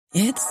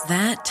It's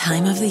that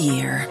time of the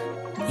year.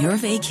 Your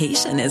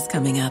vacation is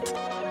coming up.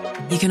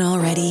 You can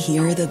already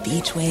hear the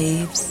beach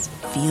waves,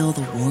 feel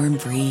the warm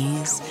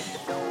breeze,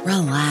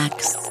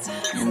 relax,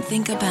 and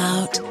think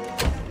about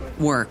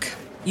work.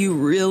 You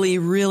really,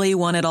 really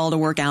want it all to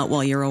work out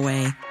while you're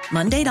away.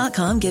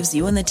 Monday.com gives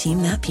you and the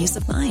team that peace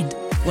of mind.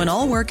 When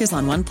all work is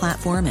on one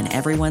platform and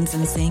everyone's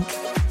in sync,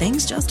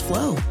 things just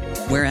flow.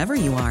 Wherever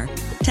you are,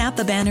 tap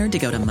the banner to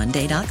go to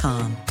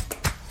Monday.com.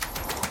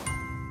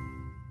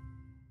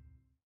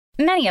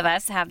 Many of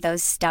us have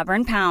those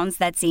stubborn pounds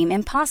that seem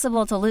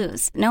impossible to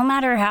lose, no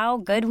matter how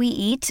good we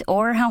eat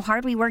or how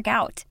hard we work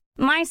out.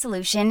 My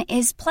solution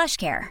is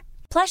PlushCare.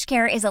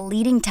 PlushCare is a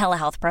leading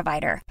telehealth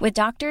provider with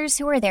doctors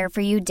who are there for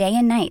you day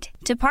and night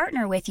to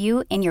partner with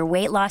you in your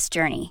weight loss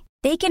journey.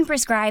 They can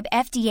prescribe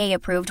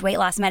FDA-approved weight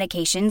loss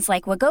medications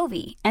like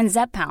Wegovy and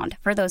Zepbound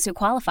for those who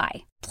qualify.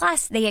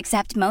 Plus, they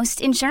accept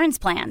most insurance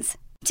plans.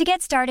 To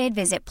get started,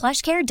 visit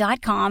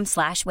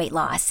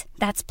plushcare.com/weightloss.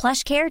 That's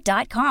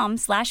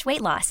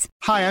plushcare.com/weightloss.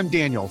 Hi, I'm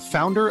Daniel,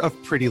 founder of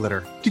Pretty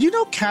Litter. Did you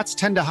know cats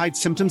tend to hide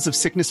symptoms of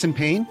sickness and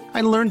pain?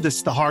 I learned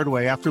this the hard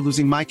way after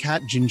losing my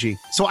cat, Gingy.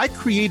 So I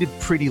created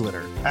Pretty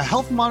Litter, a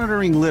health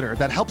monitoring litter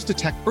that helps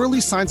detect early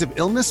signs of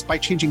illness by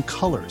changing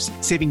colors,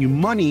 saving you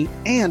money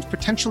and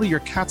potentially your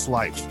cat's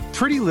life.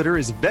 Pretty Litter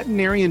is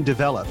veterinarian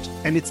developed,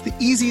 and it's the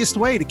easiest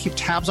way to keep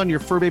tabs on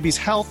your fur baby's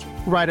health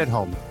right at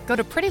home. Go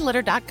to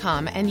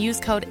prettylitter.com and use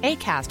code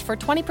ACAST for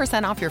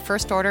 20% off your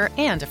first order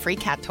and a free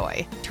cat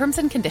toy. Terms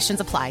and conditions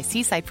apply.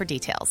 See site for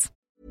details.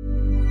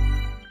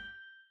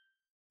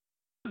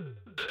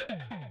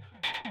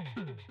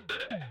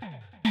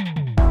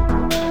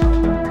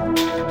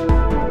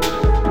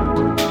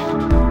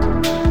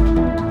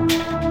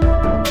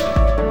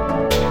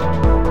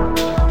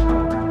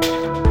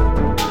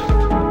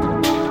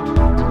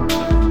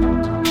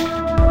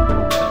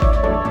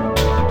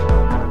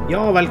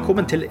 Ja,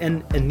 velkommen til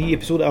en ny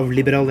episode av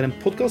Liberaleren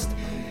podcast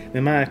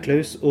med meg,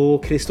 Klaus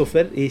og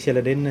Kristoffer i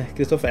kjelleren din,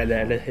 Kristoffer,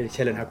 eller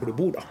kjelleren her hvor du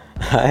bor da.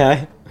 Hei.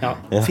 Ja,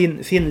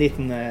 fin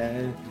liten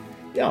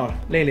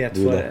leilighet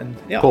for en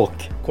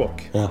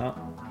kåk. Ja.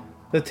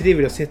 Det er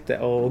trivelig å sitte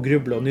og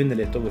gruble og nynne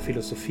litt over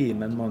filosofi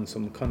med en mann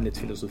som kan litt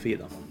filosofi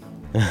da.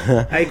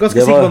 Jeg er ganske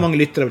sikker på at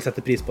mange lyttere vil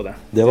sette pris på det.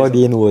 Det var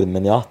dine ord,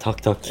 men ja, takk.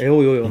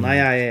 Jo. Nei,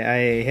 jeg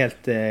er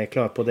helt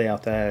klar på det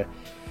at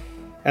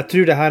jeg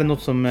tror det her er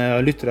noe som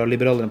lyttere av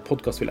Liberaleren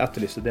podcast vil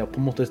etterlyse, det å på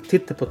en måte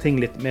titte på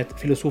ting litt med et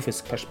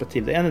filosofisk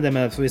perspektiv. Det ene er det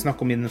med, som vi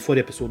snakket om i den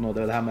forrige episoden,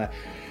 det er det her med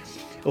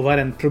å være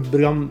en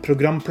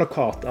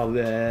programplakat av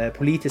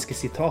politiske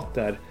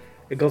sitater,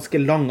 ganske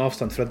lang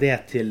avstand fra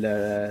det til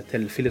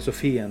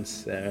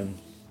filosofiens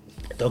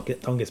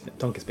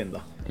tankespinn da.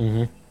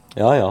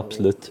 Ja,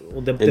 absolutt. Og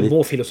det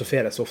må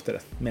filosoferes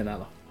oftere, mener jeg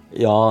da.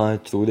 Ja,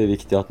 jeg tror det er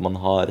viktig at man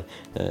har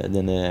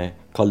denne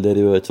kalde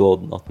røde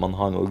tråden, at man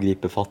har noe å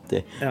gripe fatt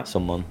i,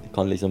 som man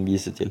kan liksom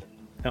vise til.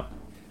 Ja.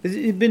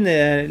 Vi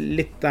begynner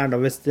litt der da,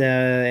 hvis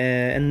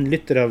en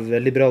lytter av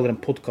Liberaleren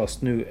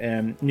podcast nå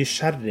er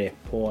nysgjerrig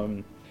på,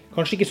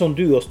 kanskje ikke sånn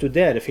du å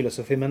studere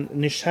filosofi, men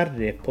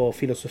nysgjerrig på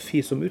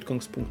filosofi som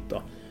utgangspunkt da.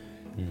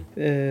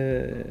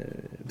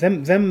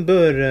 Hvem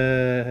bør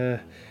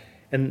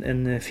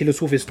en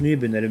filosofisk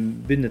nybegynner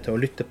begynne til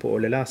å lytte på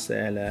eller lese,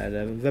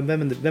 eller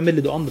hvem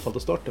vil du anbefale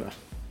å starte med?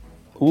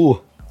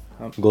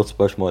 Godt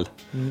spørsmål.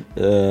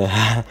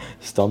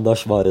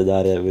 Standardsvaret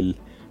der er vel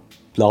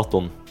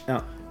Platon.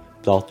 Ja.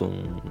 Platon,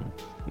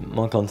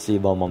 man kan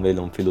si hva man vil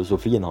om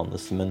filosofien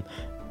hans, men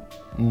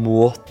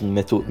måten,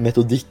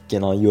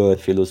 metodikken han gjør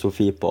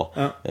filosofi på,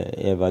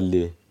 er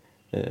veldig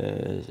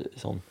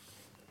sånn.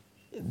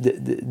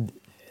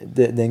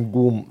 Det er en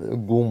god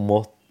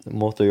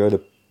måte å gjøre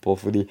det på,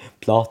 fordi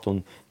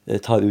Platon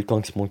tar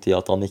utgangspunkt i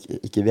at han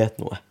ikke vet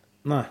noe.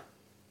 Nei.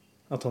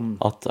 At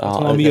han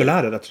har mye å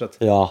lære, rett og slett.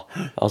 Ja,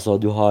 altså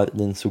du har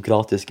den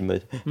sokratiske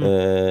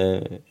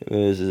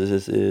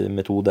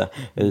metode.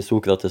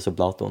 Sokrates og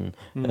Platon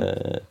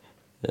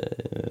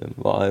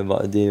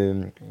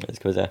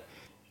skal vi se,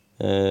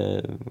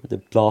 det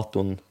er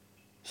Platon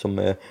som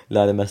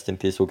lærer mesteren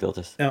til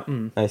Sokrates.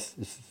 Nei,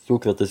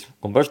 Sokrates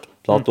kom først,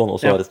 Platon,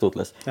 og så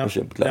Aristoteles.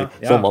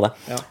 Sånn var det.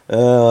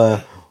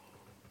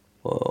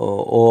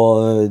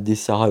 Og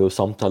disse har jo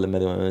samtaler med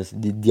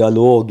de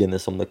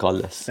dialogene som det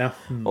kalles.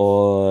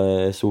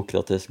 Og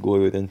Sokrates går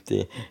jo rundt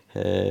i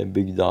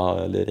bygda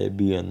eller i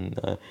byen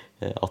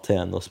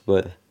Aten og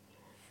spør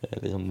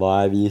liksom,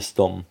 hva er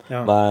visdom,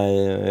 hva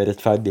er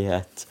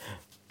rettferdighet,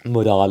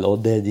 moral,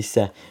 og det er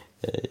disse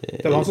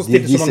det var han som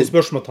stilte så mange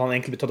spørsmål at han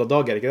egentlig ble tatt av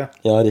dag, er ikke det?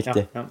 Ja,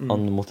 riktig.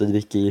 Han måtte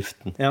drikke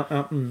giften.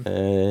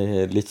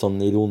 Litt sånn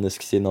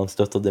ironisk siden han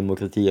støttet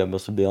demokratiet, men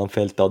så blir han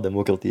felt av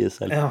demokratiet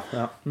selv.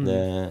 Det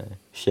er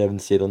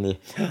skjevens ironi.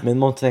 Men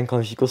man trenger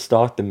kanskje ikke å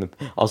starte med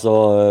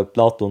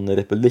Platon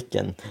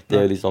Republikken. Det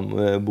er liksom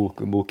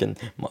boken.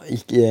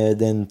 Ikke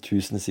den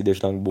 1000 siders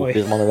lang bok.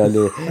 Man er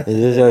veldig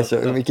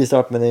ikke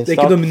start med den. Det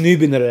er ikke noe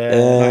nybegynnere.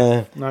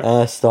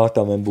 Jeg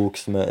startet med en bok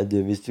som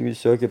hvis du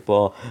søker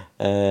på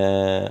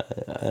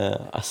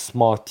A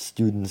Smart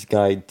Student's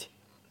Guide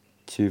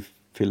to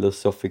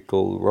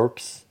Philosophical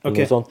Works,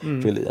 okay. Noe sånt.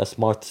 A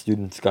Smart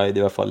Student's Guide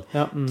I hvert fall,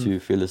 to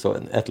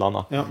philosophy, et eller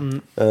annet.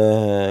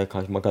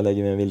 Kanskje man kan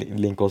legge med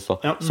en link også.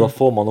 Så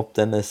får man opp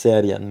denne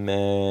serien med,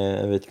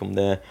 jeg vet ikke om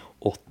det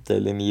 8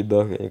 eller 9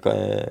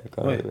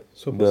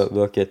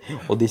 bøker,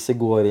 og disse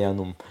går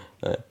igjennom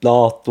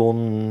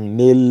Platon,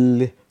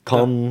 Mill,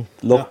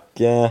 Kant,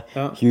 Locke,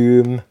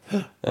 Hume,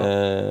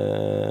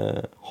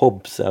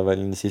 Hobbes vel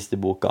den siste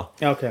boka.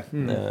 Okay.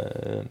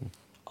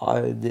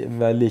 De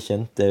veldig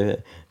kjente,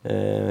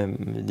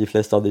 de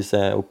fleste av disse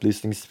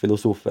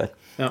opplysningsfilosofer,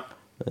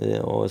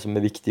 og som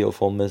viktig å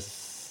få med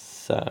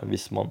seg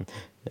hvis man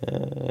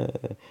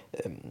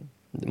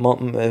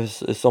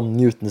som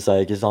Newton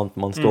sier, ikke sant,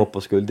 man står på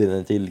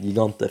skuldrene til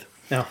giganter.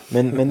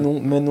 Men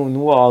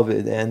noe av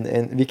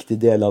en viktig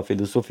del av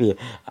filosofi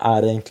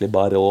egentlig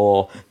bare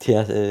å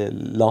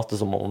late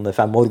som om man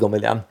 5 år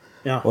gammel igjen,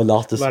 og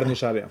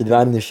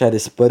være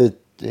nysgjerrig, spørre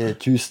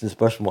 1000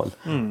 spørsmål.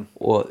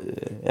 Og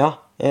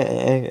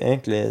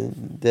egentlig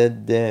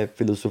det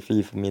filosofi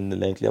for min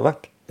del egentlig har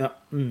vært.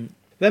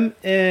 Hvem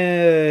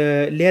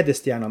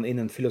ledestjernene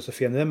innen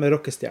filosofien? Hvem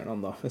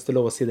rockestjernene da? Hvis det er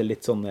lov å si det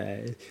litt sånn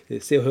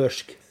se og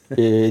hørsk.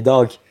 I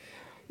dag?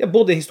 Ja,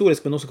 både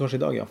historisk, men også kanskje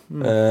i dag,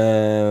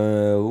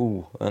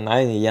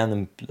 Nei,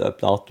 igjen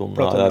Platon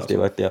har alltid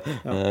vært,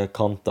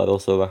 Kant har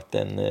også vært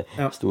en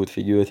stor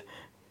figur.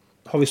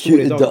 Har vi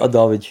store i dag?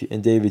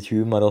 David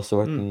Hume har også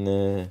vært en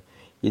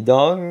i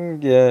dag,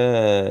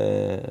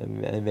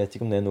 jeg vet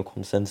ikke om det noe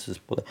konsensus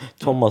på det.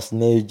 Thomas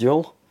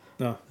Nagel,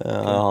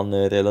 han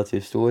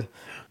relativt stor.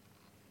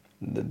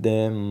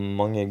 Det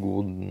mange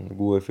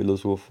gode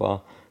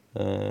filosofer,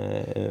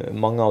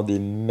 mange av de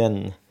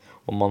menn,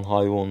 og man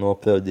har jo nå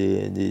prøvd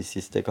de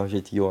siste kanskje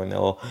 10 årene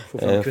å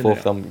få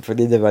fram,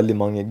 fordi det veldig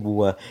mange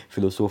gode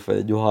filosofer.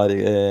 Du har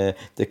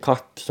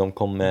Descartes som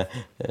kom med,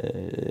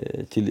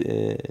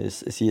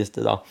 sies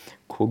det da,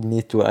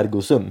 cognito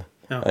ergo sum.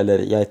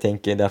 Eller jeg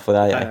tenker, derfor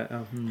jeg.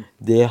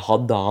 Det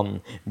hadde han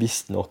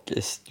visst nok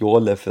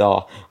stjålet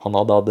fra. Han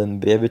hadde hatt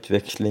en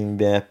brevutveksling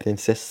med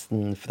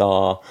prinsessen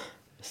fra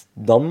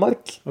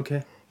Danmark. Og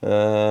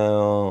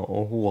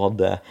hun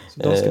hadde...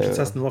 Så danske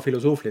prinsessen var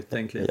filosof litt,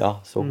 egentlig. Ja,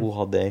 så hun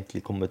hadde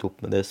egentlig kommet opp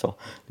med det, så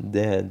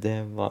det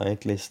var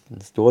egentlig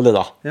stjålet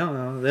da. Ja,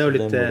 det er jo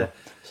litt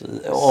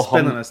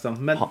spennende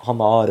da. Han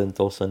har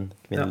Arendt også en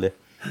kvinnelig.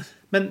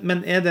 Men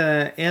er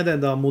det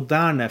da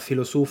moderne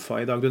filosofer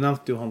i dag? Du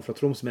nevnte jo han fra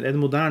Troms, men er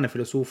det moderne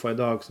filosofer i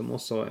dag som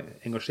også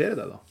engasjerer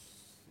deg da?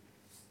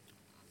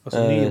 Altså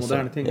nye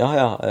moderne ting?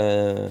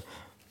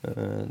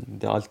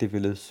 Det er alltid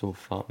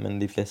filosofer, men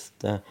de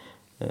fleste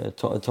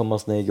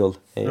Thomas Nagel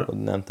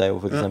nevnte jeg jo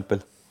for eksempel.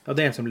 Ja,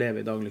 det er en som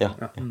lever i dag liksom.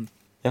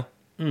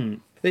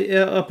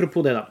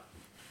 Apropos det da,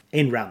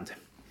 Ayn Rand.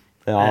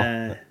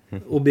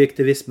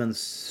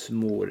 Objektivismens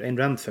mor.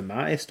 Ayn Rand for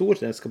meg er stor,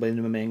 så jeg skal bare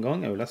innrømme med en gang.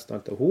 Jeg har jo lest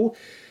alt av henne,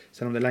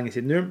 selv om det er lenge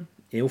siden nå.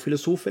 Er hun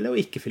filosof eller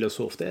ikke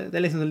filosof? Det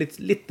er liksom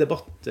litt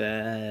debatt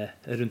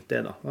rundt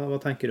det da. Hva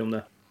tenker du om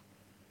det?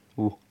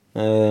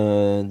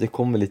 Det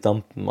kommer litt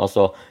an,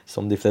 altså,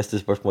 som de fleste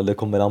spørsmål, det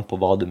kommer an på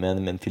hva du mener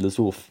med en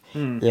filosof.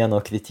 En av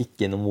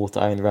kritikken mot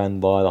Ayn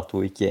Rand var at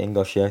hun ikke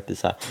engasjerte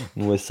seg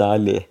noe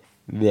særlig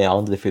ved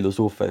andre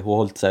filosofer.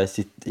 Hun holdt seg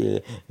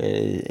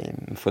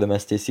for det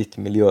meste i sitt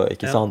miljø,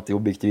 ikke sant, i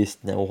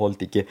objektivistene. Hun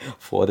holdt ikke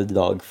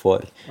foredrag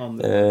for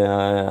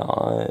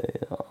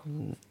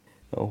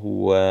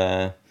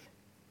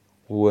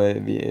hun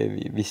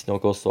visste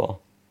nok også,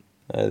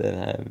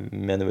 jeg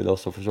mener vel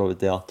også for så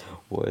vidt det, at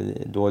hun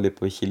er dårlig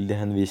på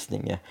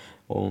kildehenvisninger.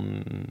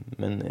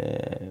 Men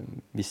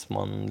hvis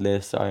man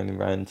leser Ayn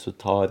Rand, så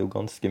tar hun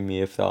ganske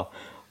mye fra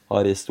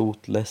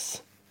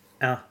Aristoteles.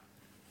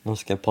 Nå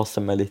skal jeg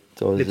passe meg litt.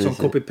 Litt sånn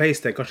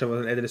copy-paste, kanskje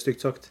er det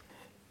stygt sagt?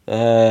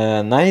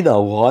 Nei da,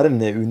 hun har en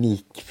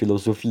unik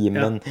filosofi,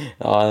 men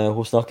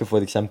hun snakker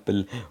for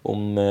eksempel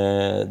om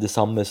det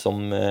samme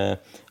som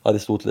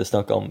Aristoteles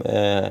snakker om,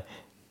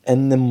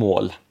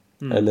 endemål,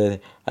 eller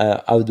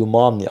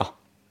eudomania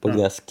på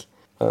gresk.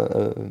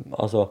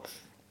 Altså,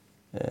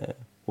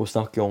 hun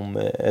snakker om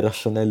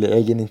rasjonelle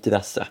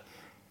egeninteresse.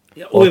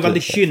 Og er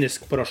veldig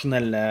kynisk på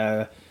rasjonelle...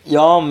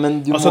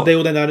 men altså, det er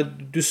jo den der,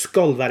 du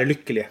skal være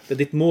lykkelig. Det er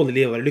ditt mål i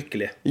livet å være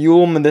lykkelig.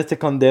 Jo, men dette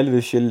kan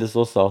delvis skyldes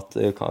også at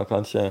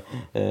kanskje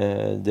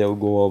det å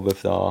gå over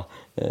fra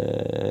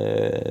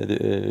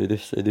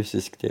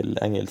russisk til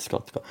engelsk,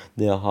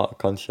 det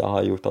kanskje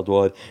har gjort at du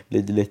har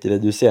blitt litt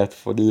redusert,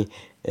 fordi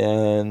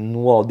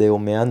noe av det å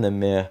mene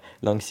med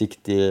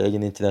langsiktig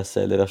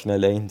egeninteresse eller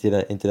rasjonell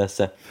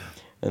egeninteresse,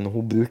 hun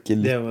bruker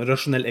litt, det er jo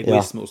rasjonell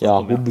egoisme.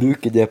 Hun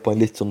bruker det på en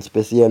litt sånn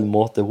spesiell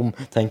måte. Hun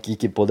tenker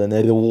ikke på denne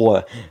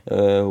råe.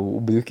 Hun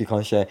bruker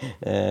kanskje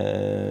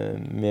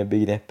med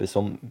begrepet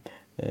som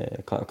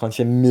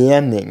kanskje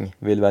mening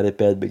vil være et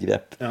bedre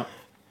begrep.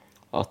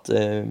 At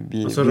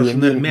altså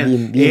rasjonell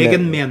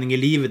egen mening i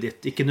livet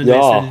ditt, ikke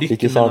nødvendigvis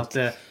lykke, men at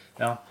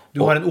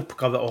du har en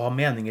oppgave å ha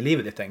mening i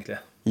livet ditt,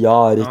 egentlig.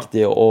 Ja,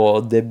 riktig,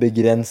 og det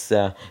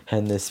begrenser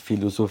hennes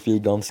filosofi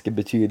ganske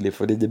betydelig,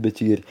 fordi det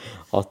betyr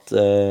at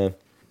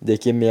det er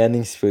ikke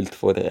meningsfullt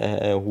for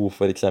hun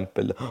for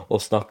eksempel å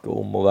snakke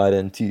om å være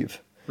en tyv.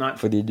 Nei.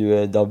 Fordi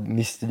da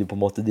mister du på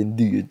en måte din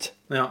dyd.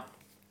 Ja.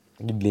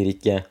 Du blir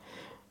ikke...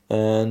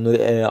 Når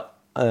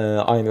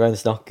Ayn Rand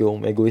snakker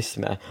om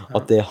egoisme,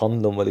 at det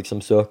handler om å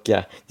liksom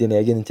søke din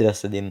egen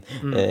interesse, din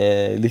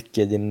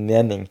lykke, din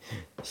mening,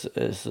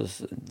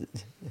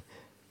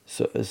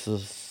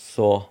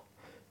 så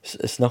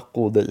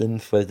snakker hun det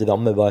innenfor et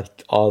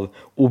rammeverk av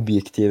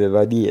objektive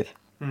verdier.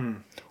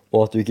 Og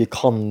at du ikke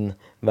kan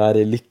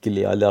være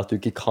lykkelig, eller at du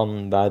ikke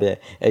kan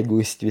være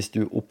egoist hvis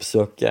du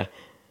oppsøker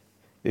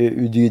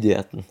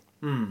udydigheten.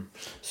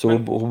 Så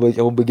hun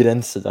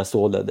begrenser deg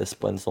således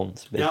på en sånn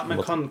Ja,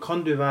 men kan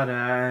du være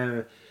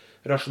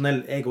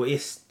rasjonell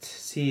egoist,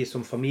 si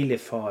som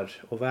familiefar,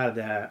 og være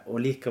det,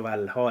 og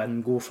likevel ha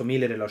en god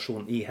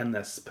familierelasjon i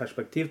hennes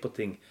perspektiv på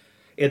ting?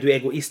 Er du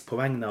egoist på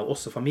vegne av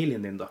også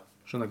familien din da?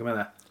 Skjønner du hva jeg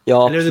mener?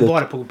 Ja, eller er du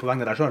bare på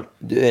vegne av deg selv?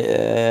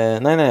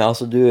 Nei,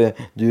 altså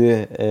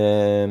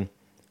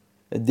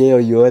det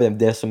å gjøre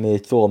det som er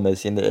i tråd med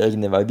sine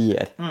egne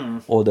verdier,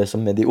 og det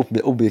som er de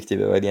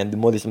objektive verdiene. Du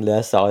må liksom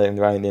lese Ayn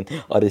Rand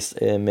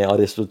med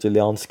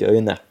aristotelianske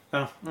øyne.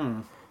 Ja.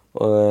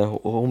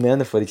 Og hun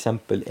mener for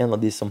eksempel, en av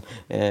de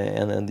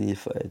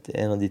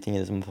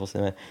tingene som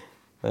fascinerer,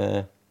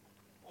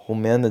 hun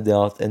mener det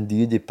at en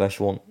dydig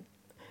person,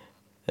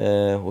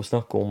 hun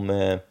snakker om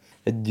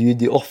et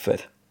dydig offer.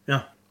 Ja.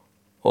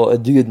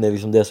 Og dyden er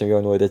liksom det som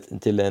gjør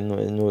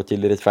noe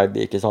til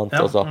rettferdig, ikke sant?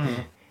 Ja. Altså,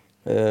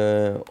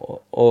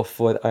 og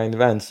for Ayn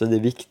Rand så er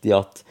det viktig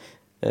at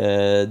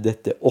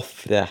dette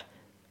offeret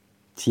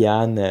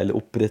tjener eller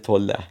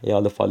opprettholder i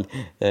alle fall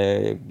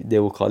det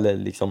hun kaller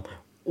liksom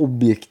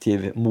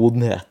objektiv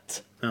modenhet.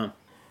 Ja.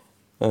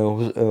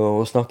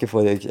 Hun snakker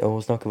for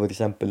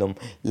eksempel om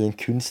i en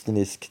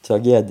kunstnerisk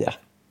tragedie,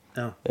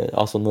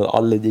 altså når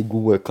alle de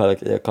gode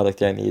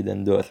karakterene i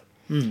den dør,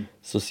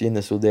 så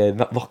synes hun det er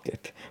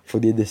vakkert,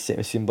 fordi det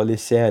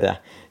symboliserer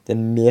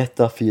den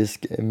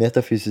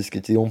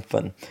metafysiske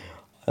triumfen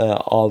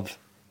av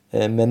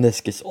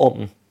menneskets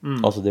ånd,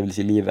 altså det vil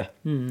si livet,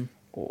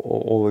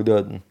 over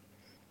døden.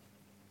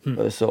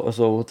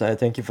 Så jeg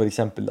tenker for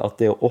eksempel at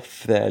det å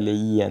offre eller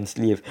gi ens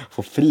liv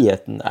for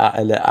friheten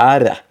eller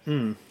ære,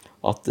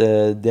 at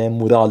det er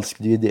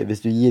moralsk dydig.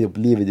 Hvis du gir opp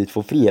livet ditt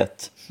for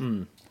frihet,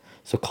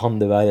 så kan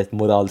det være et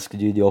moralsk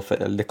dydig offer,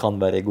 eller det kan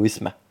være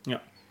egoisme. Ja.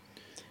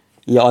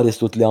 I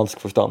aristoteliansk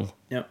forstand.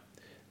 Ja.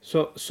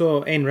 Så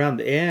Ayn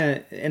Rand er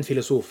en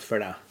filosof for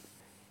deg?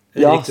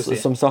 Ja,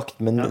 som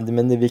sagt, men det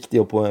er viktig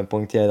å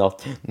poengtere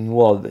at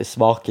noe av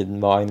svakheten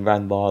med Ayn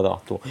Rand var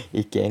at hun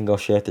ikke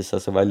engasjerte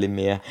seg så veldig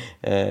med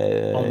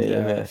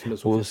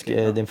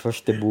den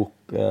første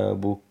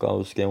boka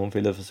hun skrev om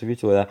filosofi,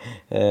 tror jeg,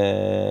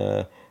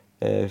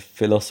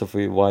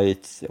 Philosophy, Why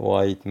It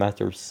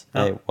Matters,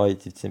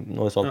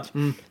 noe sånt.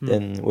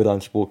 Den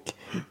oransje bok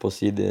på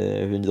side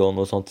 100 og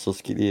noe sånt, så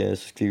skriver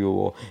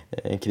hun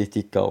en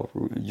kritikk av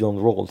John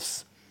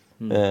Rawls.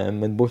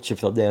 Men bortsett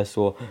fra det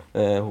så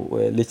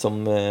litt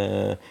som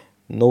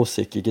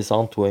Nozick, ikke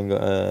sant?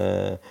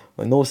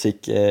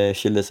 Nozick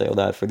skiller seg jo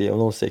der, fordi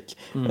Nozick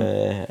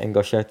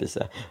engasjerte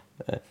seg.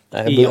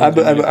 Jeg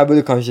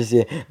burde kanskje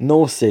si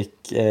Nozick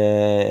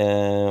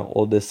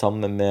og det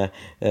samme med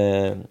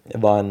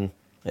var en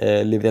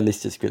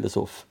liberalistisk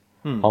filosof.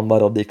 Han var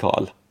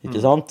radikal,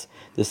 ikke sant?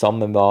 Det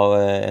samme med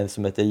en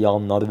som heter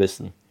Jan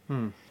Narvesen.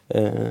 Han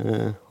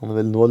er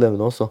vel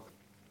nålevende også.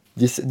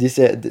 Det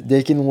er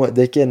ikke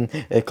en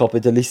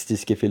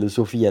kapitalistiske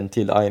filosofien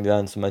til Ayn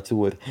Rand som jeg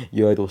tror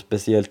gjør henne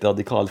spesielt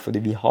radikal,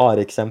 fordi vi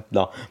har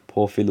eksempler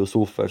på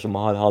filosofer som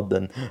har hatt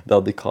en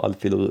radikal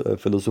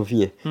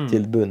filosofi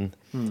til bunn,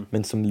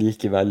 men som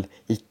likevel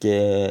ikke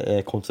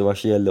er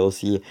kontroversielle å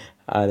si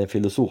er en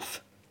filosof.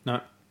 Nei.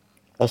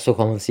 Og så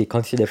kan man si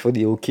kanskje det er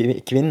fordi hun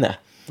er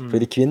kvinne.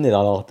 Fordi kvinner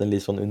har hatt en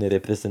litt sånn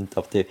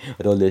underrepresentativ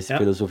rolle i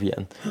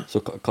filosofien. Så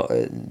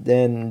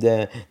det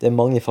er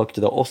mange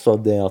faktorer.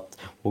 Også det at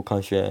hun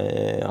kanskje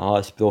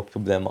har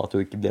språkproblemer, at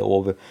hun ikke ble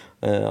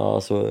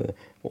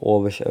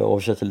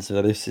oversettelse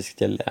fra russisk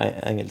til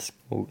engelsk.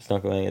 Hun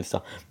snakker om engelsk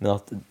da. Men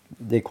at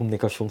det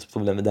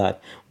kommunikasjonsproblemet der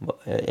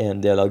er en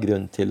del av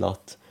grunnen til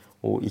at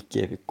hun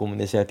ikke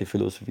kommuniserte i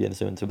filosofien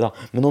så bra.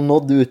 Men hun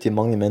nådde ut til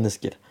mange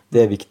mennesker. Det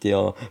er viktig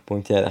å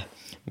poengtere.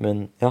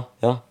 Men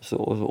så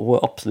hun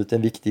er absolutt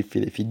en viktig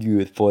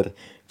figur for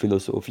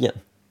filosofien.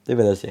 Det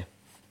vil jeg si.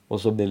 Og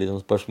så blir det litt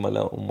sånn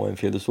spørsmålet om en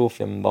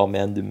filosof. Men hva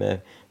mener du med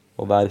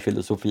å være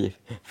filosof?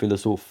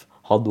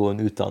 Hadde hun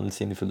en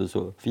utdannelse i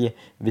filosofi?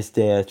 Hvis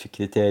det er et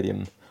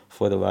kriterium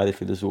for å være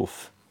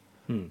filosof,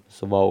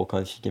 så var hun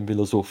kanskje ikke en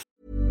filosof.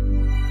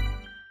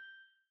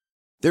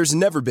 There's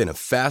never been a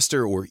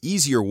faster or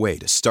easier way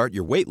to start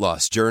your weight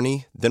loss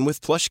journey than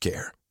with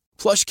PlushCare.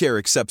 PlushCare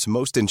accepts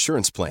most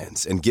insurance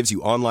plans and gives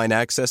you online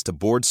access to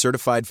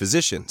board-certified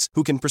physicians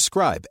who can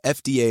prescribe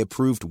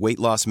FDA-approved weight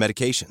loss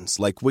medications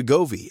like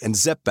Wegovy and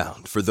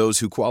Zepbound for those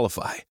who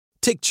qualify.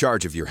 Take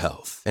charge of your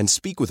health and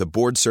speak with a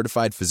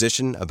board-certified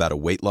physician about a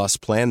weight loss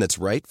plan that's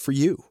right for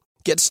you.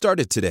 Get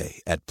started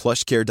today at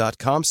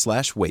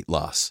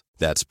plushcare.com/weightloss.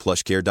 That's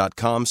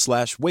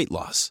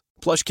plushcare.com/weightloss.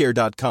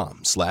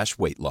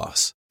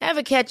 plushcare.com/weightloss.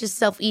 Ever catch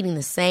yourself eating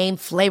the same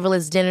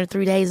flavorless dinner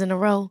 3 days in a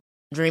row?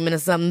 Dreaming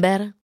of something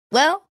better?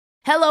 Well,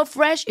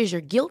 HelloFresh is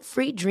your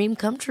guilt-free dream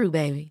come true,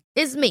 baby.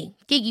 It's me,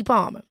 Keke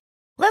Palmer.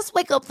 Let's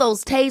wake up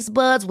those taste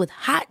buds with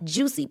hot,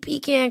 juicy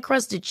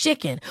pecan-crusted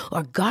chicken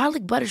or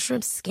garlic butter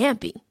shrimp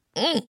scampi.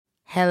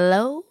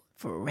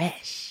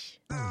 HelloFresh.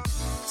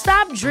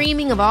 Stop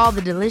dreaming of all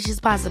the delicious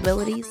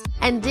possibilities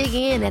and dig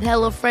in at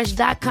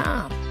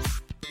HelloFresh.com.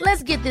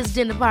 Let's get this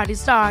dinner party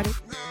started.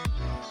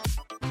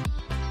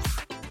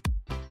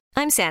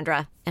 I'm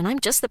Sandra, and I'm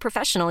just the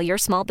professional your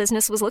small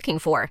business was looking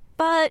for.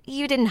 But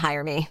you didn't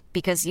hire me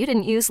because you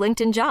didn't use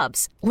LinkedIn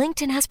Jobs.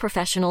 LinkedIn has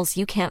professionals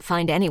you can't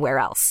find anywhere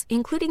else,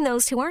 including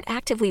those who aren't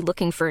actively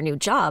looking for a new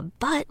job,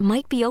 but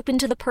might be open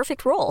to the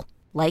perfect role,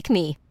 like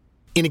me.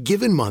 In a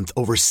given month,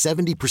 over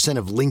 70%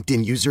 of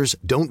LinkedIn users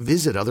don't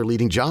visit other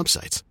leading job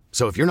sites.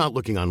 So if you're not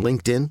looking on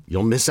LinkedIn,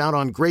 you'll miss out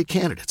on great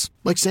candidates,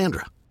 like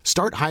Sandra.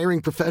 Start hiring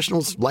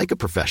professionals like a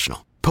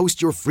professional.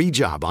 Post your free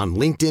job on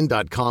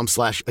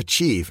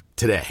linkedin.com/achieve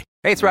today.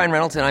 Hey, it's Ryan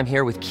Reynolds, and I'm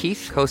here with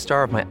Keith,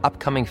 co-star of my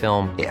upcoming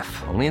film,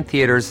 If, only in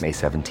theaters May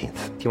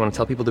 17th. Do you want to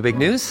tell people the big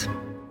news?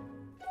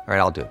 All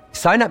right, I'll do it.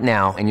 Sign up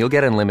now and you'll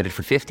get unlimited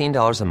for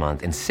 $15 a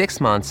month and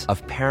 6 months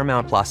of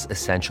Paramount Plus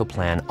Essential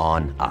Plan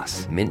on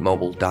us.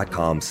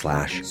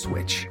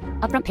 MintMobile.com/switch.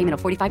 Upfront payment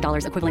of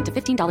 $45 equivalent to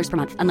 $15 per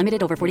month.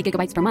 Unlimited over 40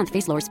 gigabytes per month.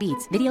 Face lower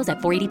speeds. Videos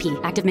at 480p.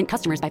 Active Mint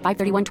customers by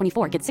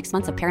 531.24 get 6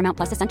 months of Paramount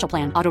Plus Essential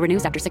Plan. Auto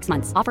renews after 6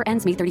 months. Offer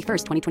ends May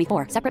 31st,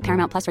 2024. Separate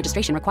Paramount Plus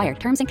registration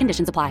required. Terms and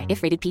conditions apply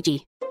if rated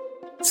PG.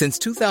 Since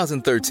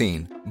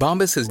 2013,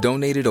 Bombas has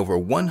donated over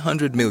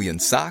 100 million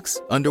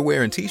socks,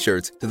 underwear, and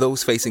T-shirts to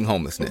those facing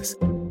homelessness.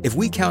 If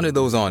we counted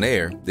those on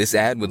air, this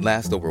ad would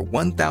last over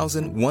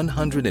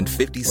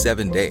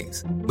 1,157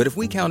 days. But if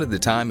we counted the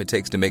time it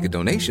takes to make a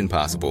donation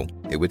possible,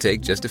 it would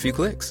take just a few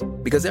clicks.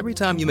 Because every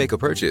time you make a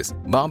purchase,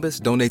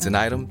 Bombas donates an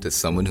item to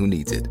someone who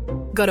needs it.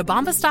 Go to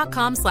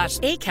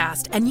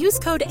bombas.com/ACAST and use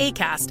code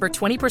ACAST for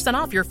 20%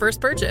 off your first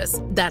purchase.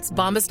 That's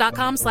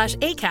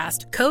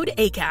bombas.com/ACAST, code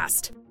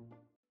ACAST.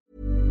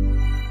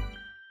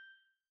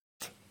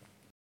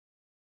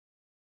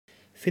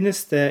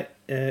 Finnes det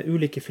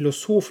ulike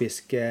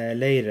filosofiske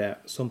leire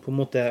som på en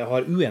måte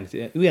har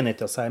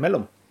uenigheter seg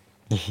imellom?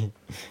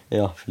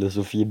 Ja,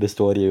 filosofi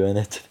består i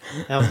uenigheter.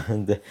 Ja.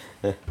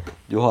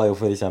 Du har jo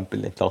for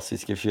eksempel det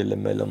klassiske skillet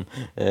mellom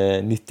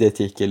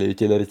nytteetikk eller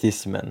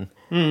utilitarismen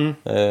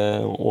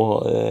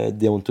og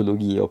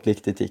deontologi og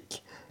pliktetikk.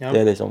 Ja.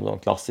 Det liksom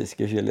sånn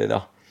klassiske skiller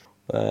da.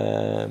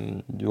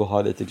 Du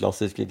har et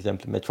klassisk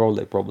eksempel med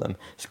trolley problem.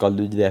 Skal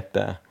du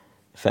drepe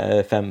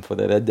 5 for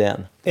å redde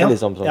en? Det er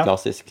liksom sånn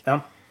klassisk.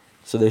 Ja.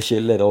 Så det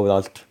skiller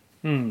overalt.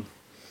 Men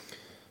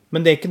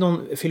det er ikke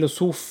noen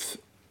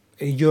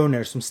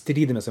filosofhjørner som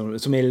strider med seg,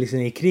 som er liksom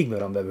i krig med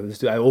hverandre, hvis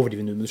du er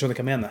overdriven, men du skjønner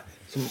hva jeg mener.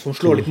 Som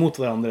slår litt mot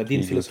hverandre.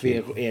 Din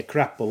filosofi er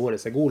crap, og vår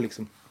er god,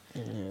 liksom.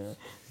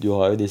 Du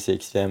har jo disse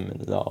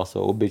ekstremene da, altså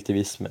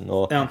objektivismen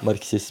og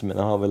marxismen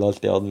har vel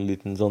alltid hatt en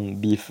liten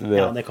sånn beef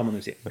ved, det kan man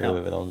jo si.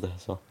 hverandre.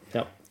 Så.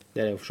 Ja,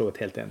 det er jo for så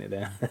vidt helt enig i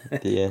det.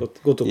 De er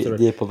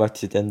på hvert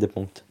sitt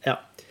endepunkt. Ja.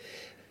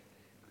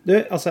 Du,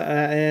 altså,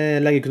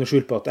 jeg legger ikke noe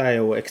skjul på at jeg er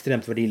jo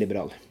ekstremt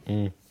verdiliberal.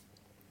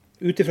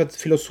 Utifra et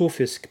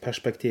filosofisk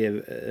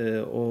perspektiv,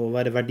 å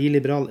være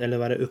verdiliberal eller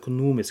være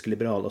økonomisk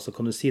liberal, altså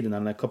kan du si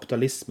denne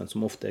kapitalismen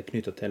som ofte er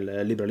knyttet til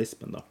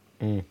liberalismen da.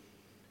 Det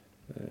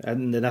er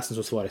nesten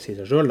så svaret sier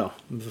seg selv da,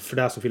 for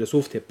deg som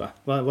filosof tipper.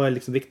 Hva er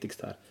liksom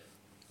viktigst her?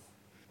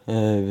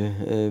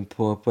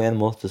 På en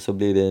måte så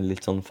blir det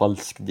litt sånn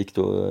falsk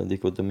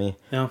dikotomi.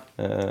 Ja.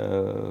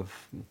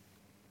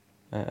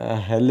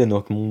 Jeg heller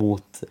nok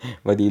mot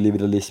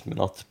verdiliberalismen,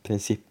 at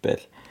prinsipper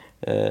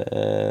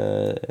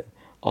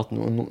at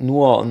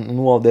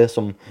noe av det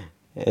som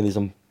er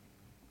liksom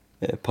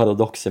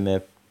paradokset med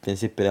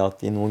prinsipper er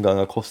at de noen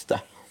ganger koster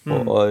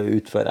å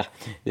utføre.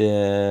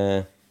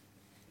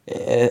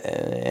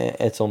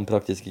 Et sånn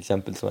praktisk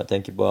eksempel som jeg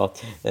tenker på er at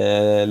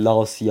la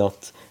oss si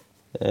at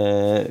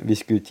vi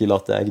skulle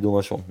tillate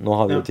eggdonasjon. Nå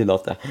har vi jo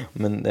tillatt det,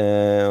 men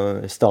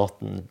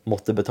staten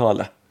måtte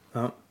betale.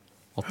 Ja.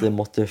 At det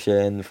måtte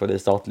skje innenfor det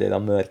statlige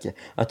rammeverket.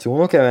 Jeg tror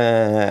nok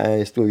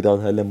jeg i stor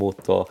grad heller mot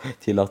å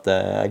tillate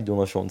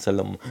eggdonasjon, selv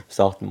om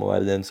staten må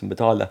være den som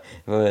betaler.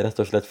 Rett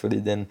og slett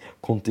fordi det er en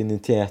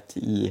kontinuitet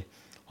i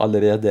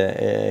allerede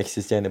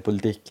eksisterende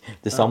politikk.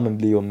 Det samme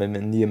blir jo med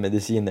nye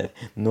medisiner.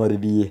 Når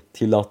vi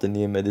tillater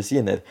nye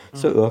medisiner,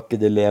 så øker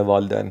det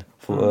levealderen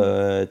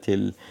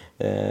til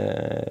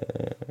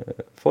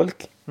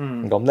folk,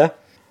 gamle.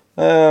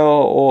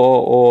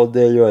 Og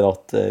det gjør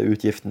at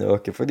utgiftene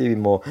øker fordi vi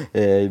må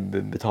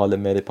betale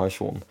mer i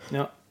pensjon.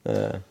 Ja.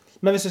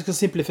 Men hvis jeg skal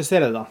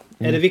simplifisere det da,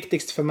 er det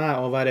viktigst for meg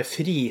å være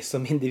fri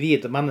som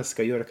individ og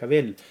mennesker gjøre hva jeg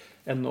vil,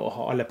 enn å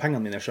ha alle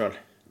pengene mine selv?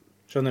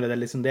 Skjønner du? Det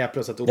er liksom det jeg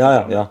prøver å sette opp.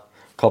 Ja.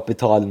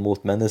 Kapital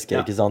mot mennesker,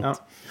 ikke sant? Ja.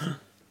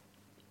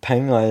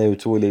 Penger er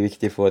utrolig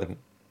viktig for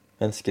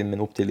mennesker, men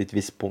opp til et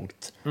visst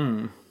punkt.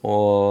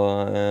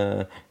 Og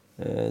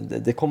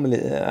det kommer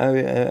litt, jeg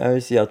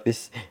vil si at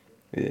hvis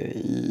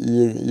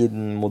I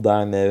den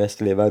moderne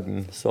vestlige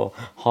verden så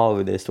har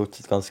vi det stort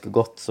sett ganske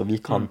godt, så vi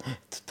kan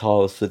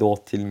ta oss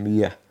råd til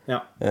mye.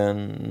 Ja.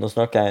 Nå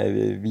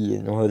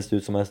nå høres det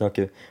ut som jeg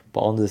snakker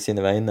på andre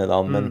sine vegne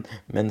da,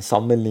 men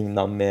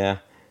sammenlignet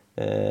med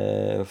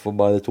for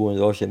bare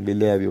 200 år siden, vi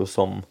lever jo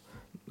som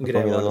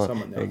greier alle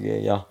sammen,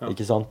 ja,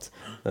 ikke sant?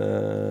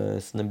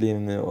 Så det blir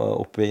en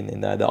oppveining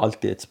der. Det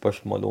alltid et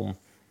spørsmål om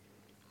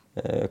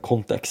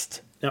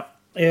kontekst. Ja.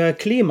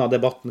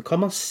 Klimadebatten, kan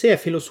man se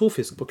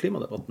filosofisk på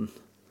klimadebatten?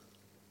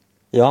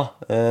 Ja,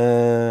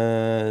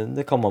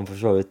 det kan man for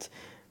så vidt.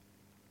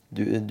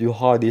 Du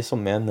har de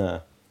som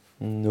mener,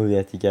 nå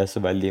vet ikke jeg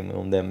så veldig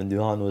om det, men du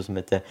har noe som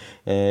heter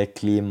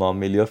klima- og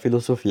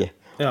miljøfilosofi.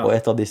 Ja. Og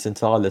et av de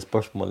sentrale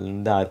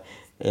spørsmålene der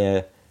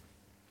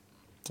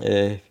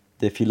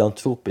det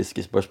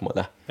filantropiske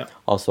spørsmålet. Ja.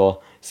 Altså,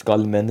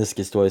 skal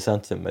mennesket stå i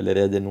sentrum,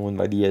 eller det noen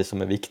verdier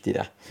som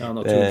viktigere? Ja,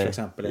 natur for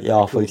eksempel.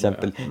 Ja, for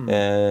eksempel.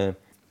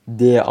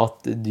 Det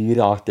at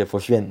dyrearter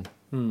forsvinner.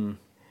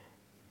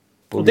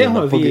 Og det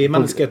har vi i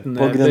menneskeheten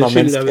på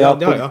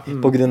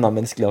grunn av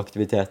menneskelig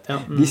aktivitet.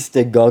 Ja. Hvis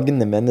det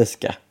gagner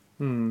mennesket,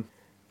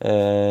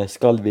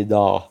 skal vi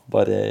da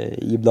bare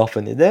gi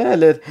blaffen i det,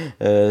 eller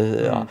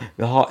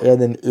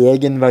det en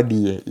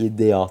egenverdi i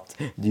det at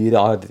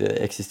dyrearter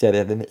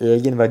eksisterer? Det en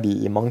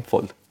egenverdi i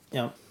mangfold?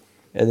 Ja.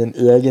 Det en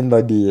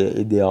egenverdi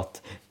i det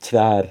at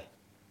trær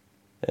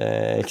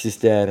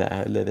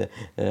eksisterer, eller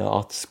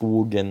at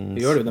skogen...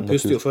 Vi gjør det, den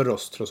puster jo for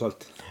oss, tross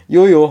alt.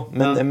 Jo,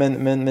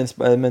 men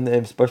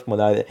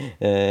spørsmålet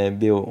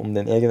blir jo om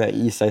den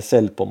egenverdi i seg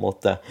selv, på en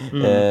måte.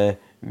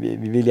 Vi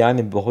vil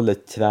gjerne beholde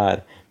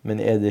trær, men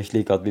det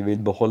slik at vi vil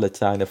beholde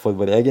trærne for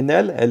vår egen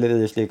del, eller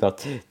det slik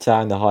at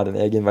trærne har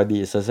en egen verdi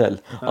i seg selv?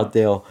 Ja. At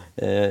det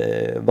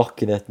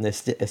vakkerheten,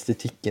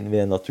 estetikken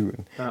ved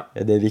naturen,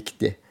 det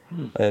viktig.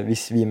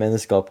 Hvis vi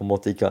mennesker på en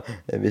måte ikke,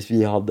 hvis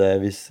vi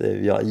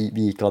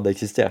ikke hadde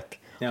eksistert,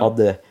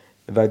 hadde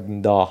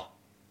verden da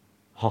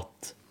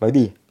hatt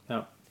verdi?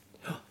 Ja.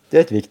 Det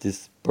et viktig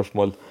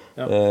spørsmål,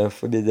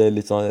 fordi det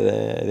litt sånn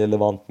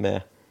relevant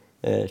med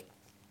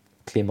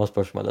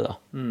klimaspørsmålet da,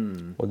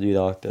 og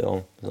dyrearter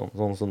og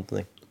sånne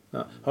ting.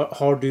 Ja.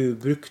 Har du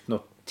brukt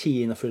noe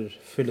tid innenfor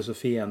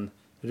filosofien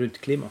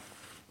rundt klima?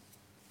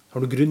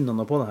 Har du grunnet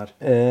noe på det her?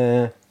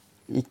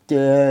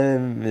 Ikke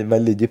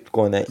veldig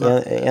dyptgående.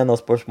 En av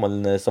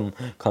spørsmålene som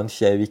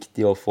kanskje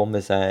viktig å få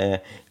med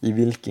seg i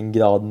hvilken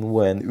grad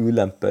noe en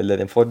ulempe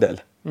eller en fordel.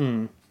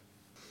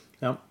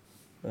 Ja.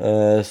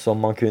 Så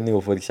man kunne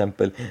jo for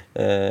eksempel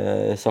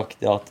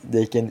sagt at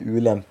det ikke en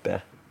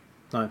ulempe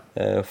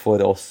for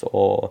oss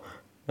å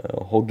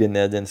hogge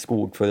ned en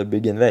skog for å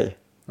bygge en vei.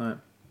 Nei.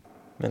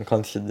 Men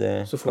kanskje det...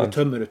 Så får vi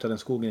tømmer ut av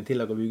den skogen i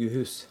tillegg å bygge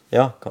hus.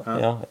 Ja,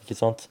 ikke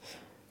sant?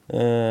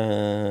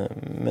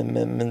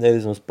 Men det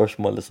liksom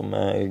spørsmålet som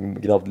jeg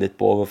gravde litt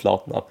på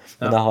overflaten av.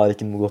 Men jeg har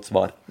ikke noe godt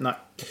svar. Nei.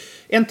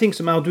 En ting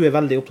som jeg og du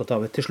veldig opptatt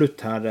av til slutt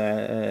her,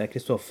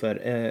 Kristoffer,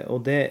 og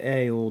det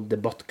jo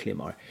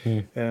debattklimaet.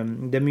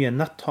 Det mye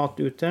netthat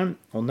ute,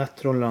 og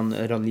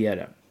nettrollene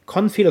raljerer.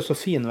 Kan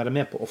filosofien være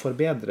med på å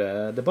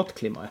forbedre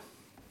debattklimaet?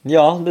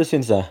 Ja, det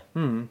synes jeg.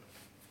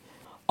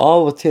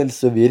 Av og til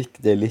så virker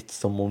det litt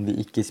som om vi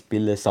ikke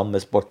spiller samme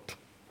sport.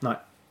 Nei.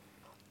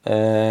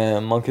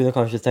 Man kunne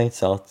kanskje tenkt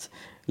seg at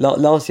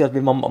la oss si at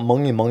vi var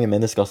mange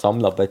mennesker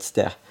samlet på et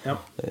sted. Ja.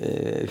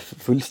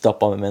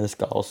 Fullstappet med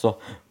mennesker, og så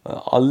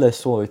alle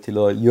så ut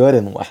til å gjøre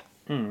noe.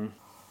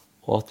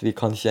 Og at vi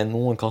kanskje,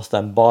 noen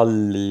kastet en ball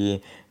i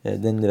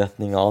den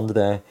retningen,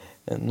 andre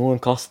noen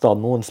kastet,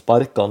 noen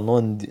sparket,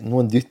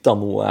 noen dyttet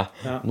noe,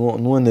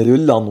 noen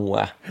rullet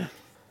noe.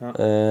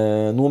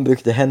 Noen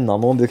brukte hendene,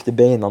 noen brukte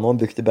beina, noen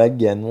brukte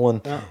begge,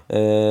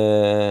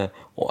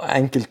 og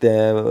enkelte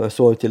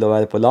så ut til å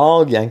være på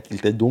lag,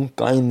 enkelte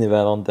dunket inn i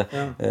hverandre.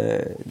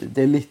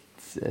 Det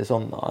litt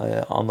sånn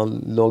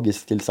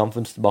analogisk til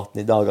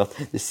samfunnsdebatten i dag, at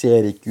det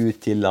ser ikke ut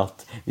til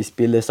at vi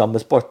spiller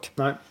samme sport.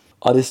 Nei.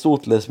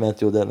 Aristoteles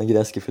mente jo den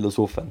greske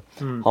filosofen.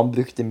 Han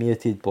brukte mye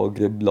tid på å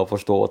gruble og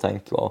forstå og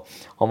tenke, og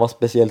han var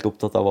spesielt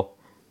opptatt av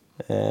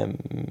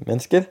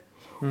mennesker,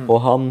 og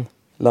han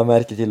la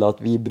merke til at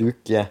vi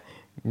bruker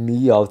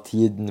mye av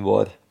tiden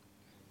vår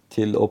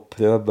til å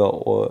prøve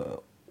å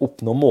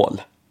oppnå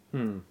mål.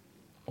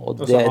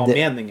 Og så ha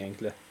mening,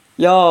 egentlig.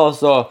 Ja,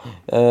 altså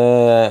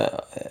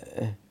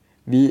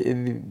vi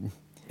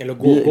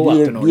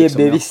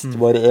bevisst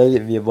våre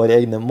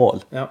egne mål,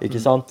 ikke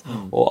sant?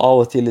 Og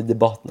av og til i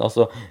debatten, av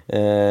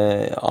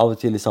og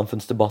til i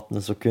samfunnsdebatten,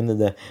 så kunne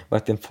det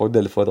vært en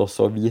fordel for oss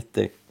å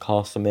vite hva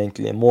som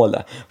egentlig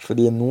målet.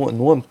 Fordi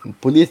noen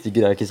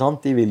politikere, ikke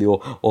sant, de vil jo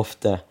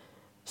ofte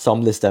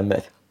samle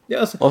stemmer.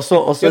 Ja,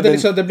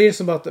 det blir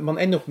som at man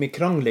ender opp med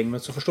krangling,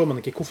 men så forstår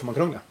man ikke hvorfor man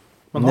krangler.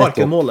 Man har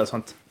ikke målet,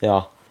 sant?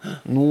 Ja.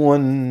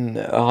 Noen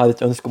har et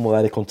ønske om å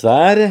være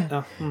kontrær.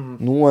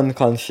 Noen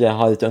kanskje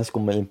har et ønske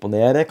om å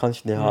imponere.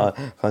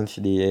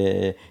 Kanskje de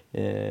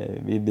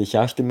vil bli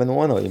kjærester med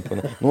noen og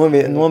imponere.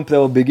 Noen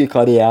prøver å bygge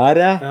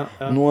karriere.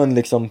 Noen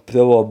liksom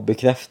prøver å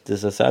bekrefte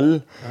seg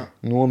selv.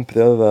 Noen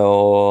prøver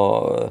å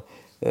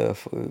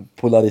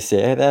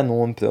polarisere,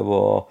 noen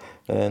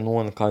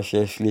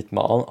kanskje sliter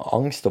med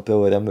angst og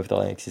prøver å rømme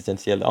fra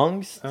eksistensiell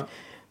angst. Ja.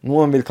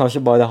 Noen vil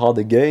kanskje bare ha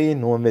det gøy,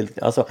 noen vil,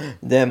 altså,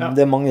 det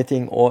er mange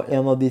ting, og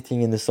en av de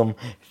tingene som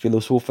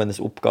filosofenes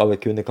oppgave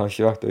kunne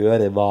kanskje vært å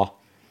gjøre,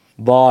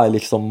 hva er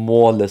liksom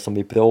målet som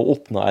vi prøver å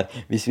oppnå her,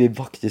 hvis vi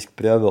faktisk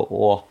prøver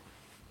å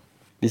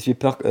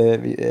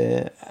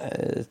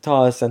ta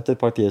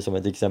Senterpartiet som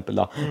et eksempel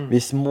da.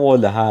 Hvis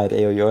målet her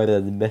er å gjøre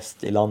det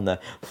best i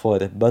landet for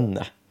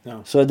bøndene,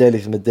 så er det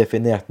liksom et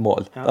definert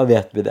mål. Da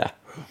vet vi det.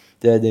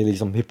 Det er det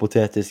liksom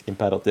hypotetisk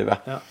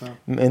imperativet.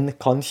 Men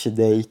kanskje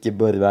det ikke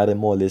bør være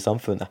målet i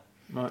samfunnet.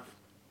 Nei,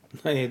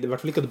 det er i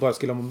hvert fall ikke at det bare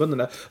skal om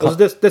bøndene.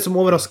 Altså det som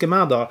overrasker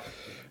meg da,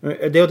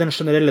 det er jo den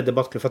generelle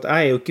debatten, for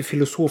jeg er jo ikke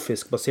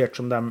filosofisk basert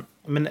som dem,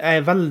 men jeg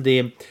er veldig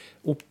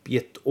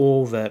oppgitt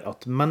over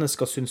at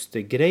mennesker synes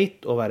det er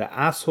greit å være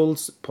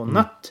assholes på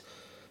nett,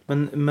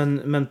 men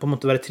på en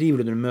måte være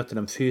trivelig når du møter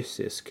dem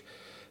fysisk.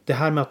 Det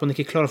her med at man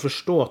ikke klarer å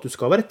forstå at du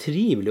skal være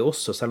trivelig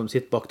også, selv om du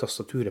sitter bak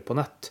tastaturet på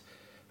nett.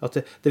 At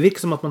det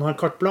virker som at man har en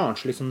carte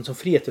blanche, liksom som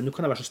frihet. Nå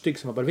kan jeg være så stygg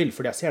som jeg bare vil,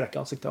 fordi jeg ser deg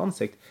ikke ansikt til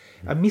ansikt.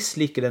 Jeg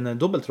misliker denne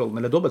dobbeltrollen,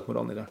 eller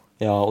dobbeltmoralen i det.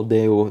 Ja, og det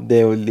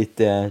er jo litt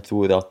det jeg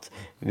tror at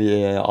vi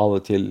av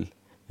og til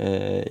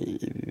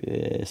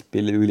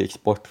spiller ulik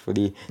sport,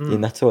 fordi de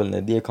nettrollene,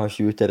 de er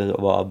kanskje ute til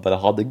å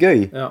bare ha det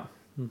gøy. Ja.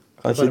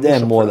 Kanskje det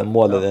er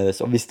målet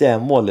deres, og hvis det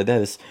er målet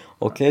deres,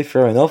 ok,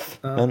 fair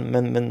enough,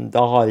 men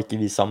da har ikke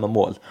vi samme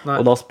mål,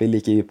 og da spiller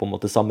ikke vi på en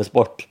måte samme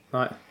sport.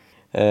 Nei.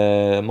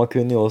 Man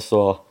kunne jo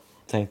også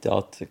tenkt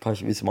at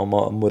kanskje hvis man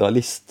var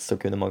moralist, så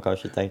kunne man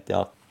kanskje tenkt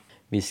at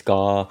vi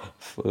skal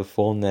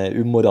få ned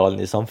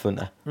umoralen i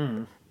samfunnet.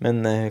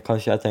 Men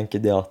kanskje jeg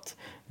tenker det at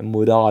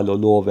moral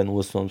og lov er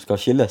noe som skal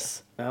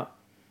skilles. Ja.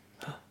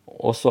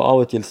 Og så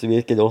av og til så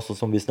virker det også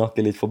som vi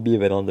snakker litt forbi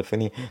hverandre,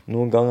 fordi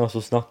noen ganger så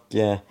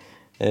snakker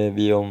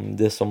vi om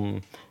det som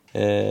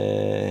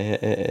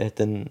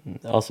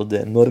altså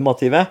det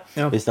normative.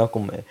 Vi snakker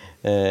om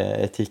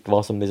etikk,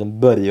 hva som liksom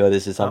bør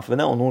gjøres i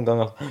samfunnet, og noen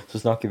ganger så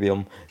snakker vi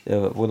om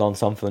hvordan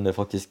samfunnet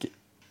faktisk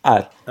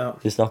er.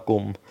 Vi snakker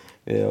om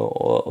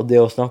og det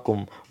å snakke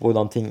om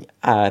hvordan ting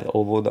er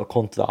og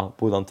kontra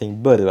hvordan ting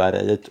bør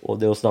være, og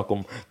det å snakke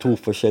om to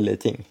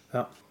forskjellige ting.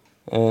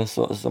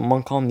 Så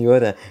man kan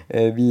gjøre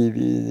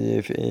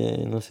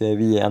nå sier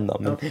vi enda,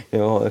 men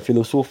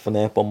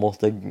filosofene er på en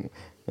måte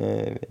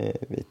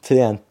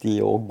trent i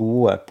og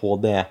gode på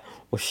det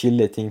å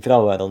skille ting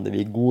fra hverandre.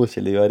 Vi er gode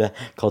til å gjøre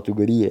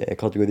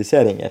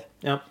kategoriseringer.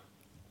 Ja.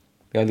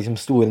 Vi har liksom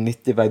stor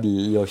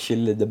nytteverdi i å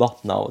skille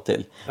debatten av og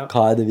til.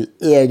 Hva er det vi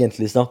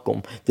egentlig snakker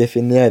om?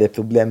 Definere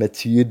problemet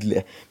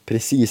tydelig,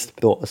 presist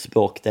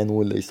språk. Det er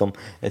noe liksom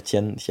et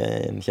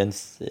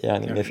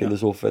kjensgjerning med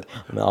filosofer,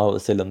 men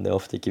selv om det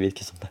ofte ikke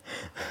virker som det.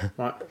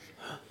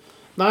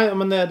 Nei,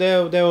 men det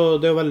er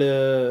jo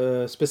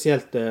veldig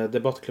spesielt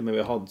debattklimaet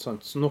vi har hatt.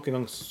 Sant? Så noen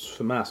gang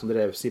for meg som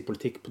drev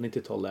politikk på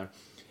 90-tallet,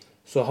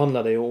 så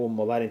handlet det jo om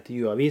å være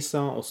intervjuet i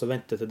avisa, og så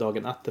vente til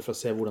dagen etter for å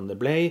se hvordan det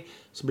ble.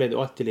 Så ble det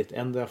jo alltid litt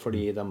endret,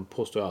 fordi de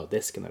påstod at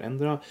desken er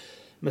endret.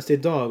 Mens det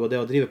i dag, og det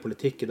å drive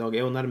politikk i dag,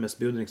 er jo nærmest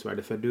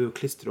beundringsverdig, for du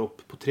klistrer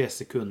opp på 3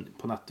 sekunder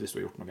på nett hvis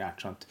du har gjort noe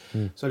gærent, sant?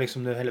 Så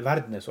liksom hele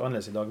verden er så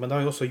annerledes i dag. Men det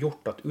har jo også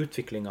gjort at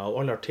utviklingen,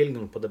 og alle har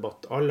tilgang på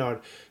debatt, alle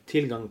har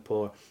tilgang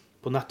på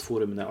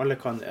nettforumene, alle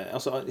kan,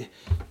 altså,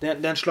 det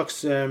er en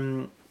slags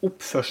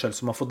oppførsel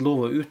som har fått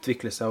lov å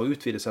utvikle seg og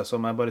utvide seg,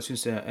 som jeg bare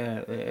synes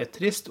er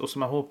trist, og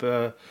som jeg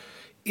håper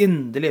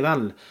inderlig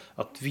vel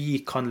at vi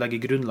kan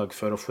legge grunnlag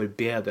for å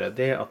forbedre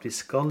det, at vi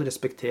skal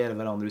respektere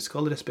hverandre, vi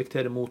skal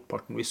respektere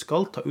motparten, vi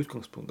skal ta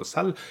utgangspunkt, og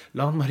selv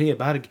Lan Marie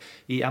Berg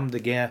i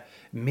MDG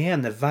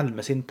mener vel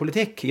med sin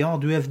politikk. Ja,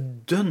 du er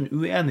dønn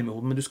uenig med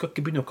henne, men du skal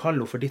ikke begynne å kalle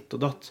henne for ditt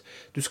og datt.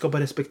 Du skal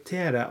bare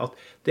respektere at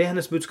det er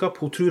hennes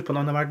budskap, hun tror på en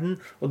annen verden,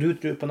 og du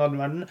tror på en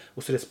annen verden,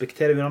 og så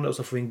respekterer vi hverandre, og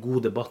så får vi en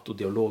god debatt og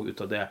dialog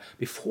ut av det.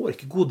 Vi får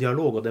ikke god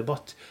dialog og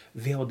debatt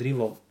ved å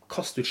drive og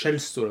kaste ut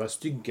skjellsord, være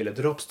stygge eller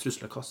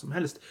drapstrusler, hva som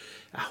helst.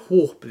 Jeg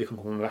håper vi kan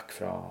komme vekk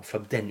fra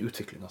den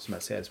utviklingen som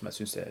jeg ser, som jeg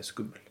synes er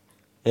skummel.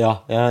 Ja,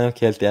 jeg er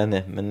nok helt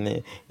enig, men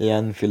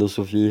igjen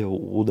filosofi,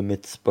 hodet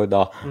mitt spør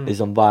da,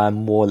 liksom, hva er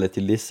målet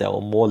til disse,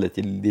 og målet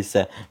til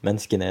disse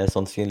menneskene er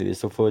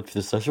sannsynligvis å få ut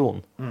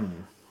frustrasjon.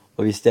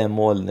 Og hvis det er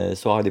målene,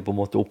 så har de på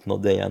en måte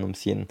oppnådd det gjennom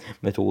sin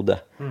metode.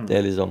 Det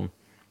er liksom,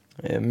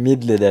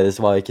 middelet deres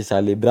var ikke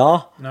særlig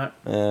bra.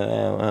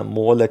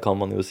 Målet kan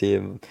man jo si,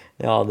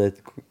 ja, det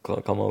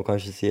kan man jo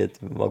kanskje si et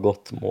var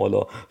godt mål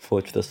å få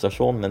ut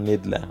frustrasjon, men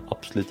middelet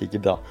absolutt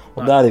ikke bra.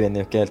 Og der er vi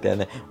ikke helt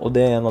enige. Og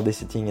det er en av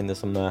disse tingene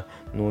som jeg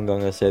noen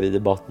ganger ser i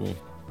debatten,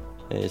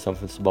 i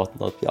samfunnsdebatten,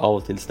 at vi av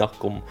og til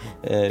snakker om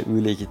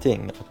ulike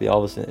ting. At vi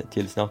av og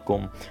til snakker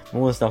om,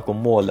 noen snakker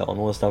om målet, og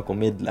noen snakker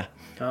om middelet.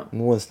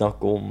 Noen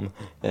snakker om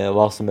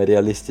hva som er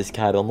realistisk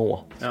her og nå,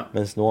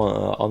 mens noen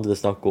andre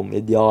snakker om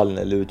idealen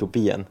eller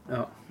utopien.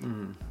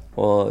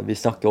 Og vi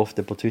snakker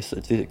ofte på kryss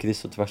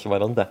og tvers av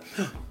hverandre.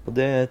 Og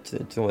det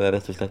tror jeg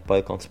rett og slett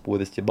bare kan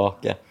spores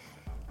tilbake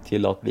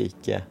til at vi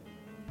ikke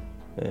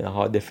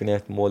har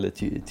definert målet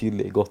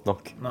tydelig godt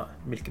nok. Nei,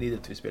 hvilken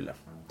idrett vi spiller.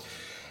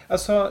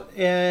 Altså,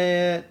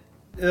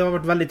 det har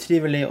vært veldig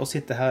trivelig å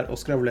sitte her og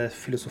skravle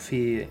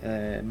filosofi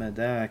med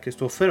deg,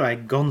 Kristoffer, og jeg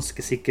er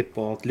ganske sikker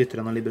på at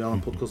lytterne av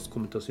Liberalen podcast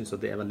kommer til å synes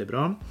at det er veldig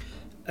bra.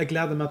 Jeg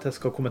gleder meg til jeg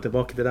skal komme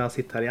tilbake til deg og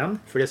sitte her igjen,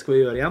 for det skal vi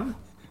gjøre igjen.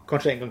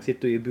 Kanskje en gang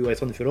sitter du i bua i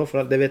Sandefjord også,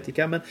 for det vet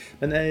ikke jeg,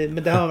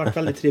 men det har vært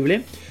veldig trivelig.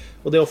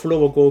 Og det å få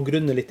lov å gå og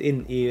grunne litt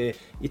inn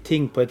i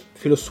ting på et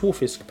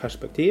filosofisk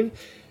perspektiv,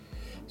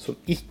 som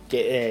ikke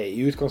er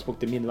i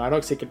utgangspunktet min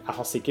hverdag. Jeg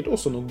har sikkert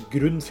også noen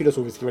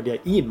grunnfilosofiske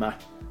verdier i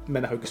meg, men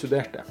jeg har jo ikke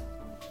studert det.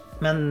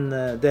 Men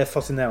det er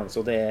fascinerende,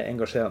 og det er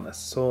engasjerende.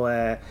 Så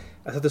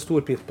jeg setter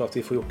stor pris på at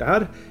vi får gjort det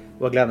her,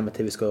 og jeg gleder meg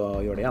til vi skal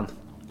gjøre det igjen.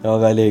 Ja,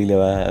 veldig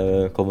hyggelig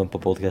å komme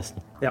på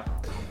podcasten. Ja,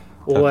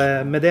 og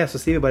med det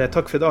så sier vi bare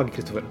takk for i dag,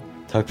 Kristoffer.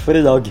 Takk for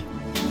i dag.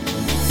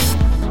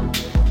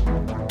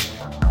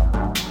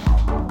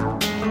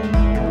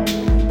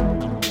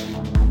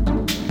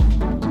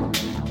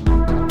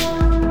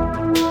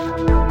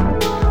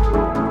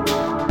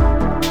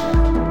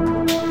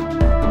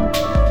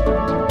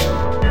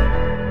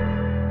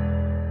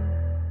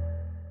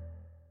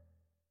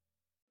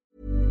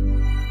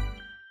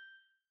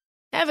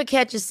 Ever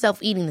catch yourself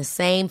eating the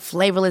same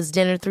flavorless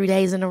dinner 3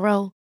 days in a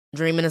row?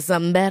 Dreaming of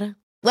something better?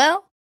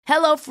 Well,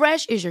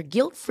 HelloFresh is your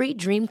guilt-free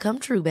dream come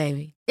true,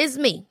 baby. It's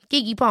me,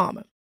 Keke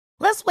Palmer.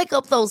 Let's wake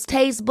up those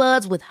taste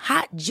buds with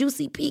hot,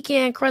 juicy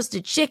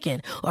pecan-crusted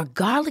chicken or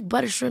garlic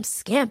butter shrimp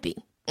scampi.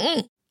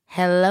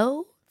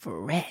 Hello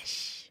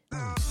Fresh.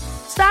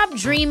 Stop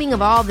dreaming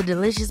of all the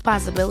delicious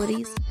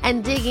possibilities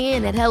and dig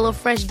in at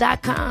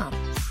HelloFresh.com.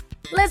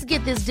 Let's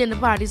get this dinner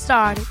party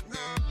started.